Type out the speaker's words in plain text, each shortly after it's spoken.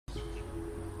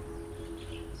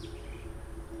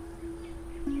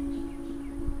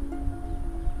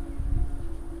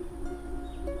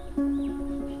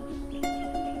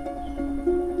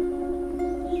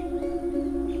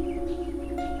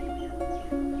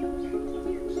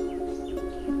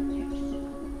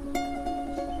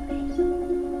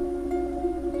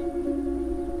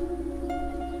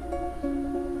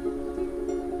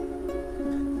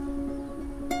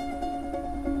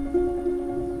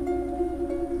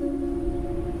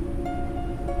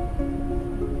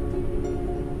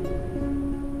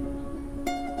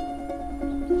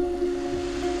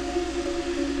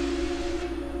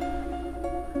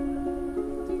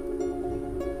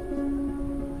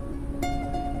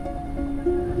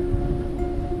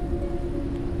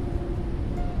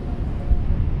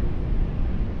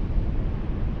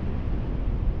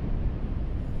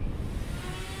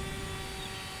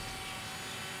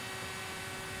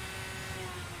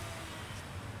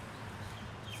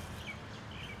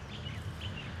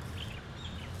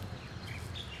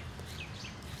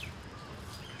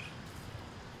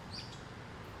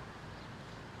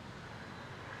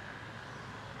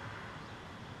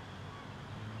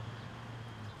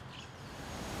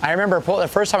I remember the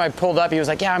first time I pulled up, he was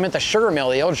like, yeah, I'm at the sugar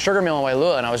mill, the old sugar mill in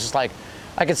Waialua. And I was just like,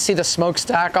 I could see the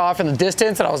smokestack off in the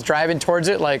distance and I was driving towards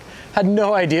it, like, had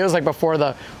no idea. It was like before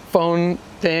the phone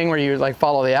thing where you like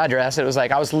follow the address. It was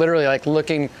like, I was literally like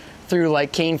looking through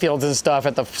like cane fields and stuff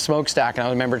at the smokestack. And I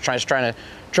remember trying to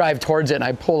drive towards it, and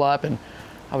I pull up and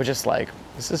I was just like,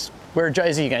 is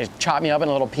he gonna chop me up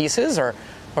into little pieces or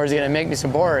is he gonna make me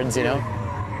some boards, you know?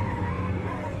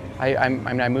 I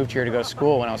mean, I moved here to go to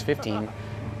school when I was 15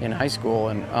 in high school,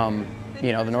 and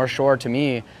you know, the North Shore to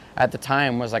me at the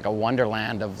time was like a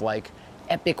wonderland of like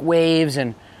epic waves,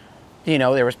 and you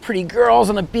know, there was pretty girls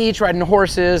on the beach riding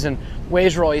horses, and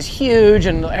waves were always huge,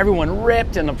 and everyone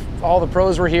ripped, and all the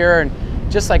pros were here, and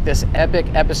just like this epic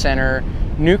epicenter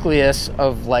nucleus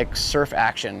of like surf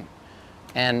action.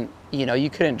 And you know,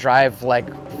 you couldn't drive like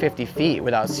 50 feet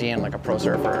without seeing like a pro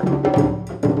surfer.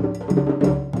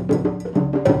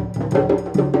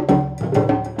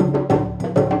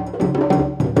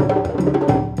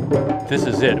 This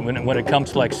is it. When it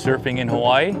comes to like surfing in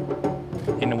Hawaii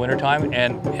in the wintertime,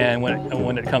 and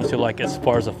when it comes to like as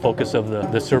far as the focus of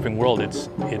the surfing world,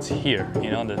 it's here,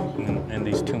 you know, in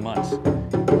these 2 months.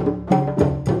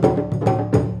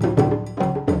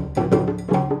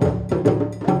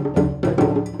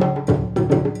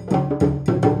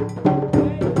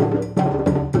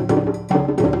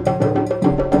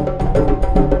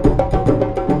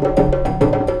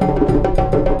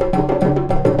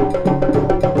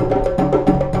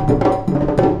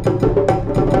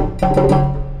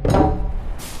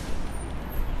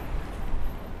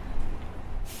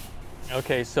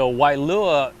 Okay, so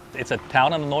Waialua, it's a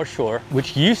town on the North Shore,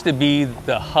 which used to be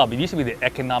the hub. It used to be the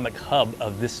economic hub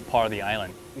of this part of the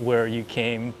island, where you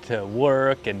came to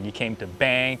work and you came to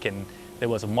bank, and there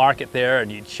was a market there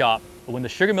and you'd shop. When the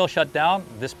sugar mill shut down,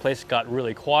 this place got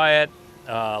really quiet.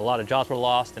 A lot of jobs were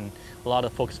lost and a lot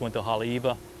of focus went to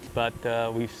Haleiwa.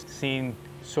 But we've seen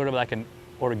sort of like an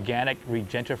organic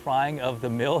regentrifying of the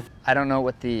mill. I don't know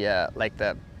what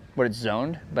what it's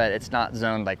zoned, but it's not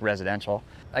zoned like residential.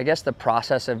 I guess the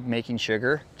process of making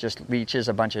sugar just leaches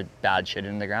a bunch of bad shit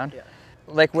in the ground. Yeah.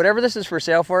 Like whatever this is for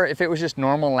sale for, if it was just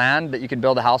normal land that you could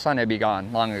build a house on, it'd be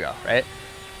gone long ago, right?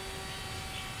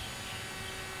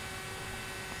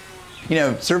 You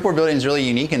know, surfboard building is really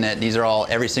unique in that these are all,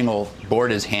 every single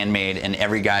board is handmade, and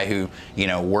every guy who, you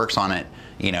know, works on it,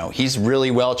 you know, he's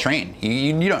really well trained.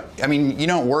 You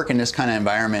don't work in this kind of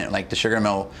environment like the sugar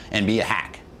mill and be a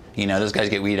hack. You know, those guys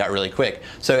get weeded out really quick.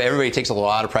 So everybody takes a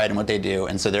lot of pride in what they do,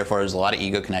 and so therefore there's a lot of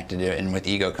ego connected to it, and with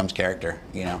ego comes character,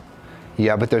 you know.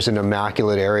 Yeah, but there's an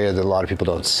immaculate area that a lot of people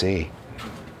don't see.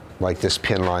 Like this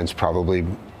pin line's probably,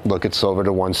 look, it's over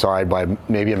to one side by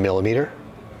maybe a millimeter,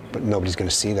 but nobody's gonna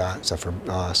see that except for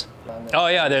us. Oh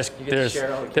yeah, there's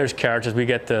characters. We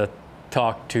get to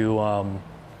talk to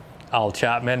Al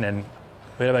Chapman, and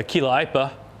we have a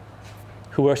Kilaipa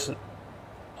who works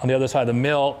on the other side of the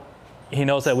mill. He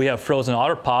knows that we have frozen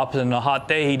otter pops, and on a hot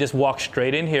day, he just walks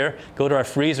straight in here, go to our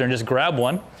freezer and just grab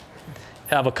one,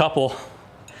 have a couple,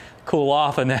 cool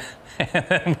off, and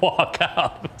then walk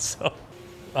out. So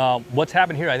what's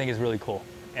happened here I think is really cool.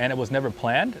 And it was never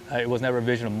planned. It was never a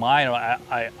vision of mine.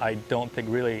 I don't think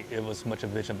really it was much a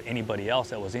vision of anybody else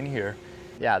that was in here.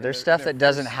 Yeah, there's stuff that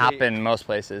doesn't happen most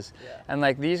places. Yeah. And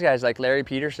like these guys, like Larry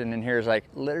Peterson in here is like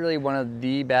literally one of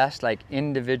the best like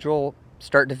individual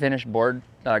start to finish board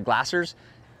glassers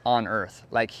on earth.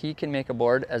 Like he can make a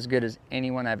board as good as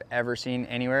anyone I've ever seen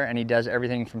anywhere, and he does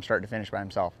everything from start to finish by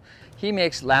himself. He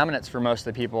makes laminates for most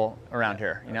of the people around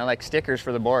here, you know, like stickers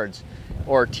for the boards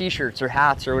or t-shirts or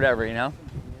hats or whatever, you know.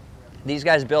 These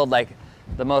guys build like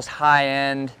the most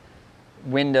high-end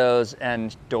windows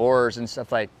and doors and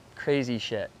stuff, like crazy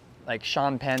shit. Like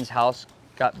Sean Penn's house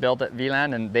got built at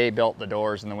VLAN, and they built the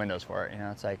doors and the windows for it, you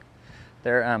know. It's like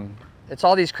they're it's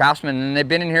all these craftsmen, and they've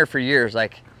been in here for years,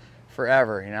 like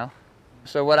forever, you know.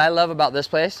 So what I love about this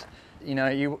place, you know,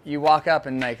 you walk up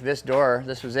and like this door,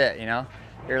 this was it, you know.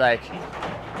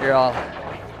 You're all,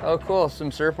 oh cool, some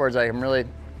surfboards. Like I'm really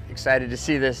excited to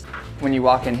see this. When you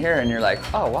walk in here and you're like,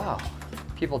 oh wow,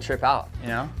 people trip out, you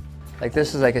know. Like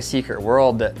this is like a secret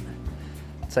world that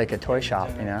it's like a toy shop,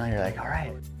 you know. You're like, all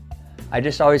right. I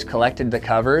just always collected the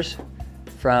covers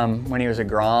from when he was a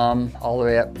Grom all the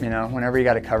way up, you know, whenever you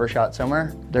got a cover shot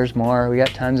somewhere. There's more, we got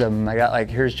tons of them. I got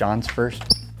like, here's John's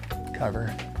first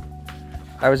cover.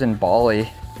 I was in Bali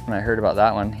when I heard about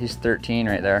that one. He's 13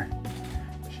 right there.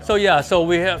 So yeah, so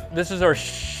we have, this is our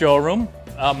showroom.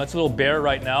 It's a little bare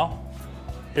right now.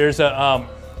 Here's a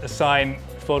signed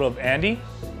photo of Andy.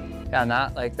 Yeah,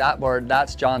 and that board,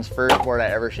 that's John's first board I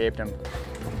ever shaped him.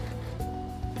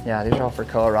 Yeah, these are all for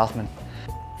Koa Rothman.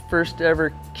 first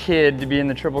ever kid to be in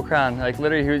the Triple Crown. Like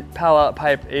literally, he was paddle out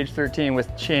pipe age 13 with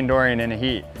Shane Dorian in a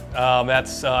heat.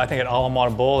 That's I think at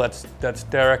Alamada Bowl. That's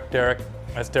Derek.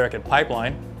 That's Derek at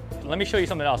Pipeline. Let me show you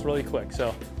something else really quick.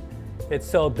 So it's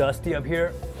so dusty up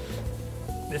here.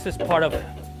 This is part of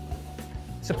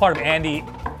Andy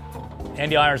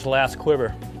Iron's last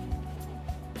quiver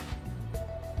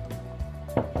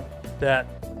that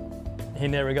he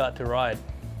never got to ride.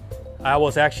 I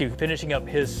was actually finishing up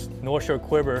his North Shore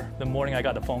quiver the morning I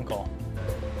got the phone call.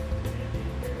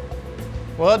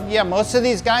 Well, yeah, most of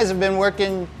these guys have been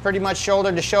working pretty much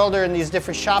shoulder to shoulder in these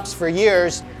different shops for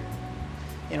years.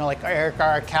 You know, like Eric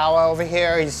Arakawa over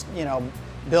here, he's, you know,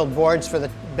 build boards for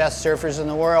the best surfers in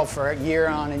the world for year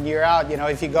on and year out. You know,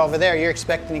 if you go over there, you're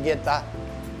expecting to get the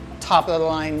top of the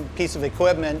line piece of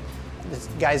equipment. This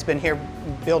guy's been here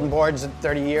building boards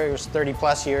 30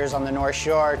 plus years on the North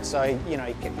Shore, so you know,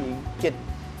 you get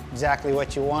exactly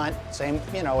what you want. Same,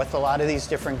 you know, with a lot of these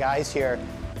different guys here.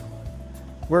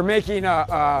 We're making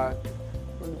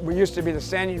we used to be the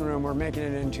standing room, we're making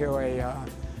it into a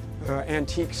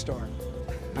antique store.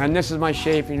 And this is my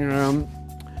shaping room.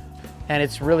 And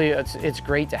it's really, it's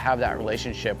great to have that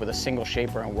relationship with a single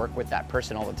shaper and work with that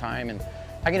person all the time. And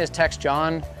I can just text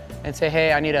John and say,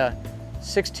 hey, I need a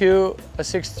 6'2", a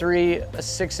 6'3", a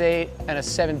 6'8", and a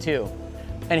 7'2".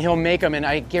 And he'll make them, and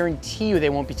I guarantee you they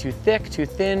won't be too thick, too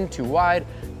thin, too wide.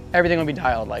 Everything will be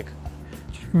dialed like.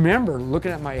 Remember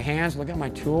looking at my hands, looking at my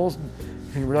tools,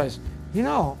 and you realize, you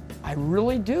know, I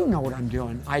really do know what I'm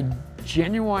doing. I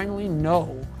genuinely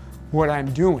know what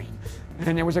I'm doing.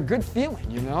 And it was a good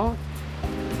feeling, you know?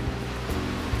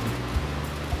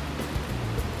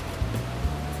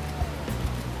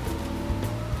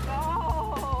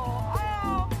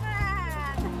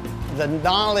 The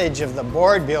knowledge of the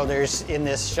board builders in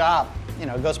this shop, you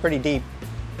know, goes pretty deep.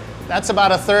 That's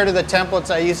about a third of the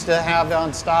templates I used to have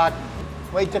on stock.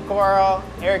 Wade Takoro,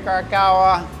 Eric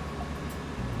Arakawa,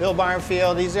 Bill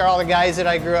Barnfield, these are all the guys that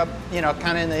I grew up, you know,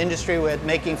 kind of in the industry with,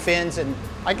 making fins. And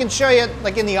I can show you,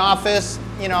 like in the office,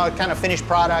 you know, kind of finished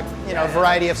product, you know, a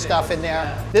variety of stuff in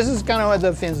there. This is kind of what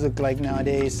the fins look like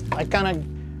nowadays. I kind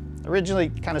of originally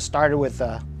kind of started with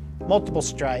multiple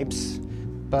stripes,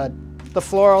 but the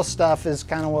floral stuff is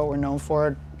kind of what we're known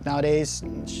for nowadays.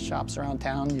 In shops around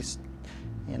town,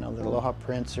 you know, the Aloha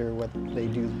prints are what they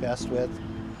do best with.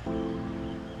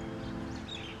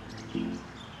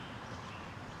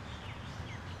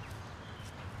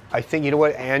 I think, you know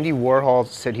what, Andy Warhol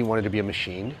said he wanted to be a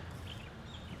machine.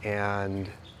 And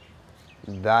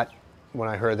that, when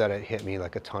I heard that, it hit me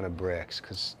like a ton of bricks,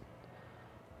 because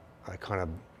I kind of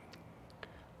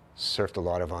surfed a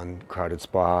lot of uncrowded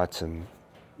spots and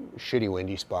shitty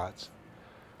windy spots,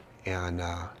 and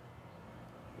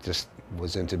just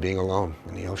was into being alone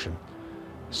in the ocean.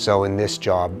 So in this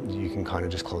job, you can kind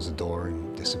of just close the door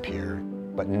and disappear.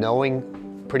 But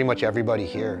knowing pretty much everybody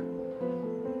here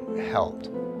helped.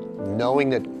 Knowing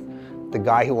that the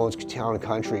guy who owns Town and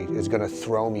Country is going to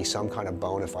throw me some kind of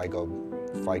bone if I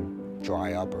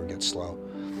dry up or get slow.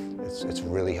 It's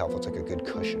really helpful. It's like a good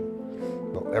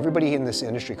cushion. But everybody in this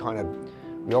industry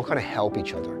we all kind of help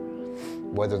each other.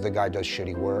 Whether the guy does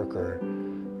shitty work or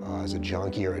is a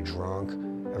junkie or a drunk,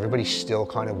 everybody still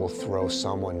kind of will throw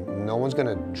someone. No one's going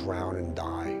to drown and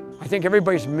die. I think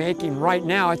everybody's making right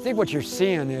now, I think what you're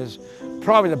seeing is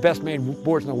probably the best made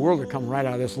boards in the world are coming right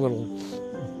out of this little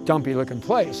dumpy looking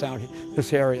place out here,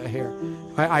 this area here.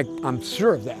 I'm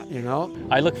sure of that, you know?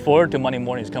 I look forward to Monday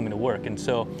mornings coming to work, and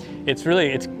so it's really,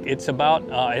 it's about,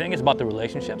 I think it's about the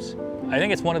relationships. I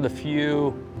think it's one of the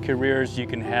few careers you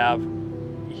can have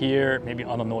here, maybe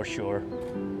on the North Shore,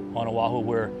 on Oahu,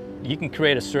 where you can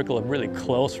create a circle of really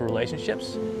close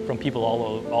relationships from people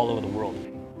all over the world.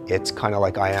 It's kind of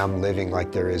like I am living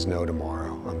like there is no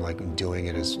tomorrow. I'm like doing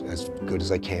it as good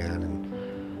as I can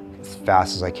and as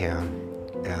fast as I can.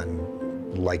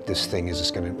 And like this thing is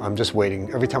just I'm just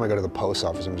waiting, every time I go to the post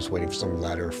office, I'm just waiting for some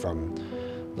letter from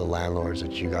the landlords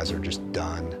that you guys are just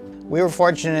done. We were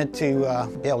fortunate to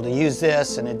be able to use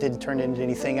this, and it didn't turn into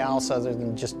anything else other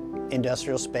than just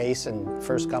industrial space and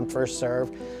first come, first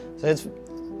serve. So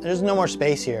there's no more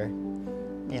space here.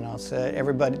 You know, so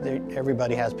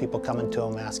everybody has people coming to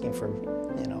them asking for,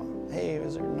 you know, hey,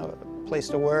 is there no place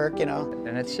to work, you know?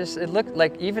 And it's just, it looked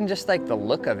like, even just like the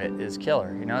look of it is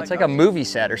killer. You know, it's like a movie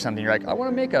set or something. You're like, I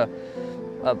want to make a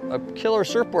killer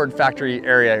surfboard factory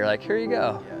area. You're like, here you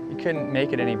go. You couldn't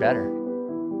make it any better.